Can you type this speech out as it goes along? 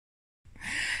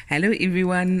Hello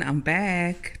everyone, I'm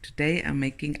back. Today I'm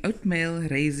making oatmeal,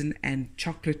 raisin and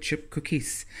chocolate chip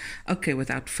cookies. Okay,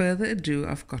 without further ado,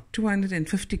 I've got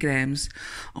 250 grams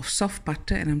of soft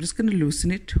butter and I'm just going to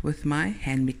loosen it with my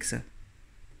hand mixer.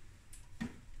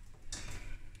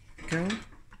 Go.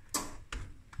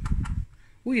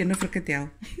 Oh, you know,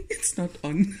 it's not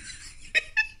on.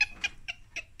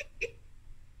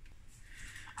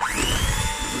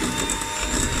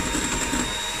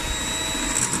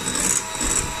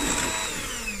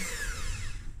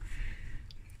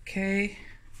 Okay,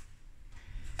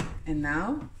 and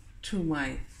now to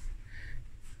my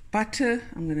butter,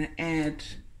 I'm going to add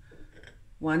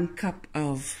 1 cup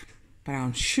of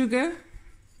brown sugar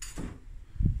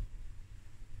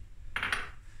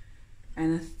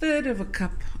and 1/3 of a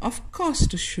cup of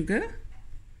caster sugar,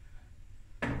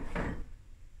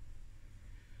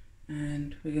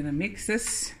 and we're going to mix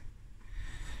this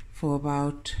for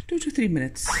about 2 to 3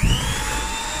 minutes.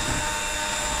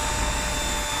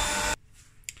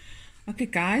 Okay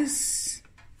guys,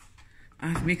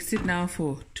 I've mixed it now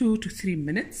for 2 to 3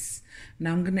 minutes.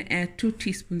 Now I'm going to add 2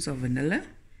 teaspoons of vanilla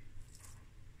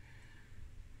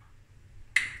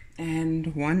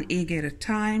and 1 egg at a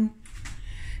time,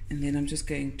 and then I'm just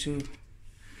going to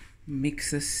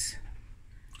mix this.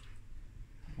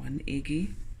 1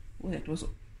 eggy. Oh,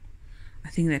 I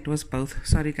think that was both.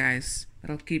 Sorry guys, but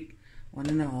I'll keep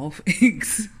 1.5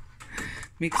 eggs.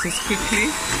 Mix this quickly.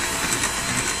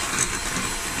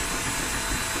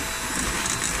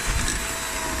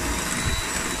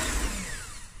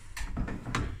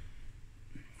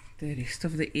 The rest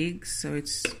of the eggs, so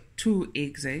it's 2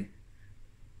 eggs, eh?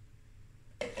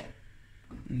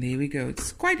 And there we go.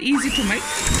 It's quite easy to make.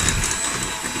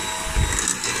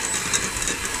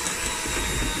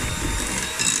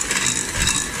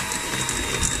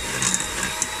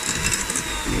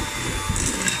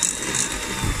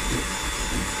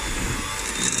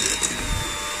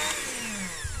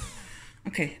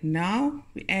 Okay, now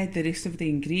we add the rest of the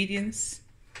ingredients,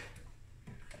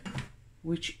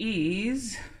 which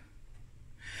is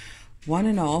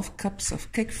 1.5 cups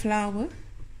of cake flour.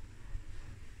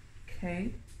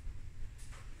 Okay.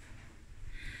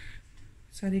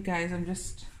 Sorry guys, I'm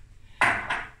just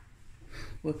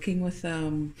working with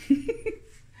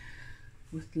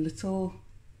with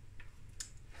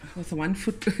 1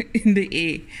 foot in the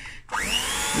air.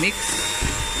 Mix.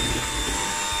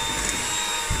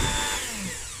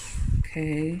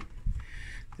 Okay.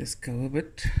 Just go a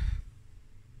bit.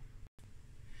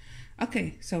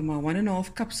 Okay, so my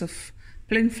 1.5 cups of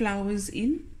plain flour is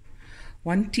in,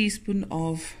 1 teaspoon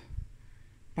of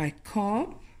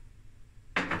bicarb.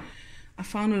 I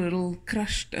found a little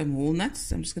crushed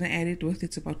walnuts. I'm just going to add it with.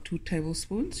 It's about 2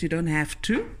 tablespoons. You don't have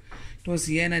to. It was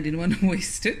here and I didn't want to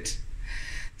waste it.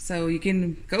 So you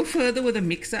can go further with a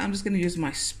mixer. I'm just going to use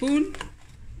my spoon.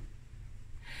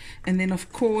 And then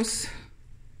of course,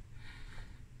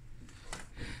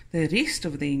 the rest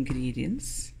of the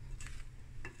ingredients,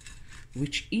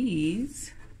 which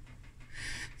is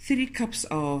 3 cups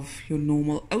of your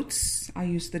normal oats. I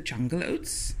use the jungle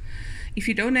oats. If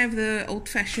you don't have the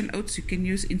old-fashioned oats, you can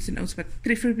use instant oats, but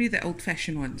preferably the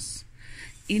old-fashioned ones.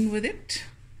 In with it,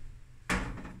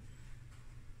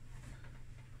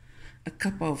 a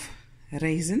cup of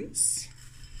raisins,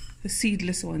 the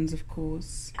seedless ones of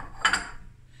course,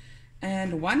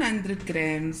 and 100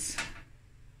 grams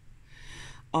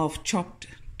of chopped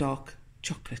dark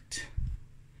chocolate.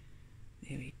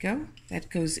 There we go. That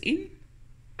goes in,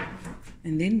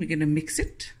 and then we're going to mix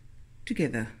it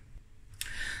together.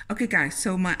 Okay guys,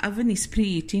 so my oven is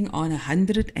preheating on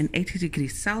 180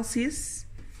 degrees Celsius,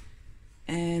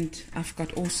 and I've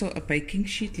got also a baking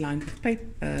sheet lined with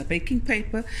baking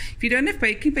paper. If you don't have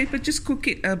baking paper, just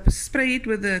spray it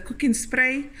with a cooking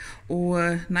spray or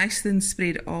a nice thin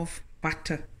spread of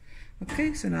butter.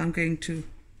 Okay, so now I'm going to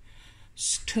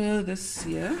stir this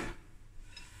here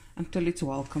until it's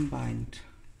well combined.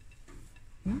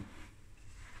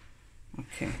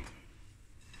 Okay,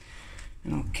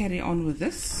 and I'll carry on with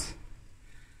this.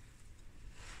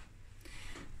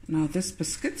 Now this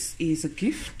biscuits is a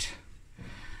gift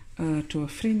to a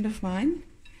friend of mine.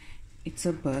 It's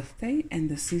a birthday and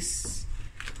this is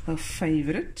her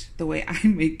favorite, the way I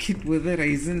make it with the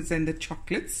raisins and the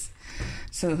chocolates.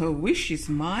 So her wish is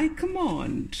my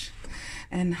command.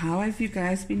 And how have you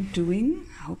guys been doing?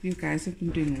 I hope you guys have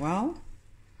been doing well,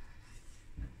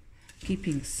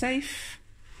 keeping safe.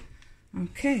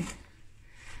 Okay.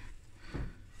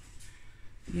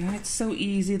 Yeah, it's so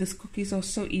easy. These cookies are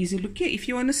so easy. Look here, if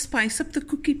you want to spice up the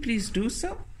cookie, please do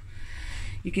so.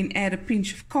 You can add a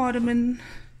pinch of cardamom,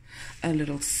 a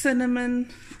little cinnamon,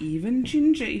 even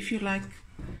ginger if you like.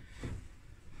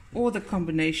 or the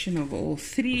combination of all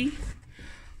three,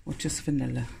 or just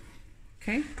vanilla.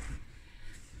 Okay,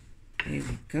 there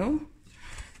we go,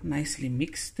 nicely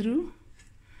mixed through.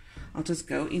 I'll just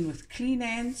go in with clean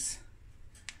hands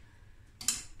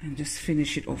and just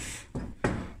finish it off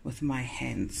with my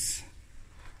hands.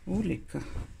 Oh, lekker.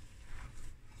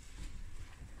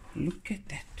 Look at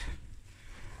that.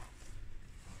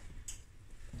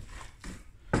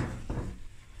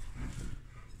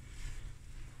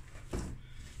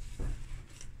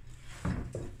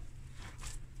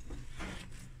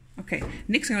 Okay,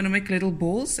 next I'm going to make little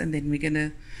balls, and then we're going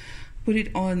to put it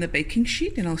on the baking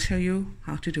sheet, and I'll show you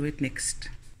how to do it next.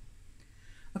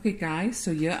 Okay guys,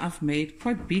 so here I've made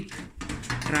quite big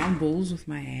round balls with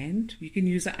my hand. You can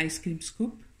use an ice cream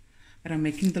scoop, but I'm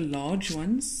making the large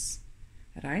ones,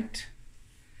 right?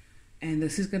 And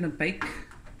this is going to bake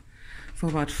for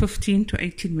about 15 to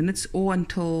 18 minutes, or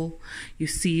until you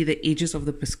see the edges of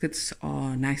the biscuits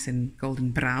are nice and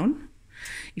golden brown.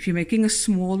 If you're making a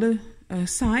smaller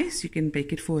size, you can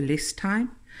bake it for less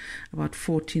time, about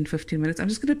 14-15 minutes. I'm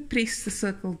just going to press the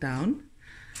circle down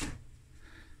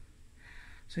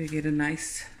so you get a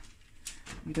nice,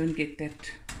 you don't get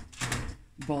that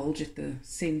bulge at the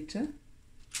center.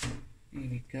 There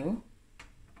we go.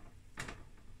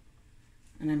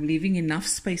 And I'm leaving enough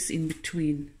space in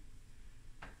between.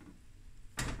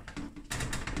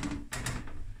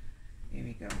 There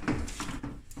we go.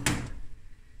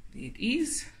 There it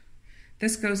is.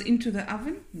 This goes into the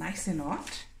oven, nice and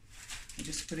hot. I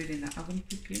just put it in the oven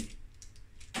quickly.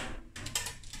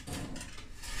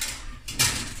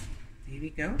 There we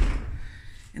go.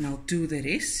 And I'll do the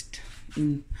rest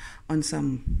on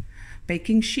some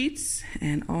baking sheets,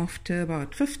 and after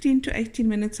about 15 to 18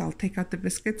 minutes I'll take out the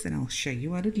biscuits and I'll show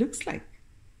you what it looks like.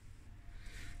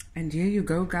 And here you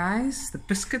go guys, the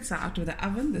biscuits are out of the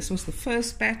oven. This was the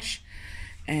first batch,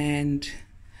 and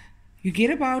you get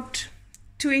about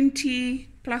 20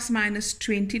 plus minus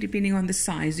 20 depending on the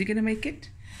size you're gonna make it.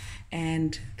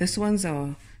 And this ones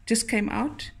are just came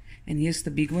out, and here's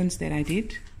the big ones that I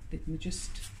did. Let me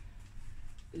just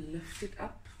lift it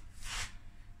up.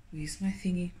 Where's my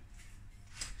thingy?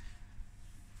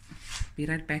 Be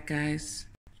right back guys.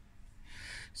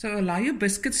 So allow your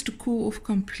biscuits to cool off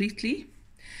completely,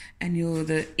 and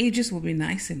the edges will be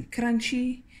nice and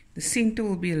crunchy. The center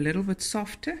will be a little bit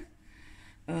softer.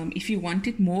 If you want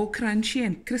it more crunchy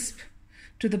and crisp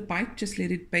to the bite, just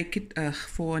let it bake it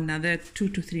for another 2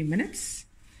 to 3 minutes.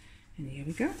 And here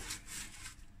we go.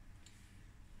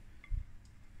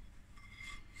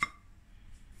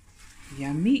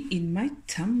 Yummy in my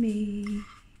tummy.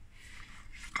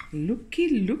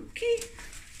 Looky, looky.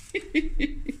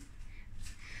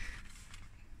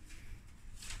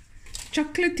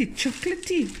 Chocolatey,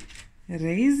 chocolatey.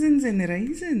 Raisins and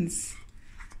raisins.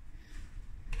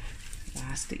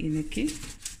 Laaste enetjie.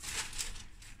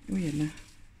 O jene.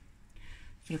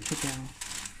 Frikadel.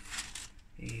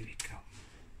 There we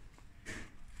go.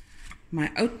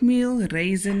 My oatmeal,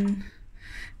 raisin,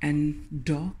 and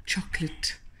dark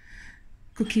chocolate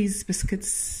cookies,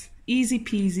 biscuits. Easy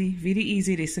peasy, very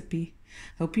easy recipe.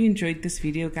 Hope you enjoyed this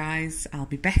video guys. I'll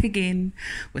be back again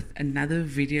with another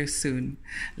video soon.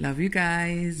 Love you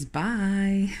guys.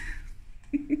 Bye.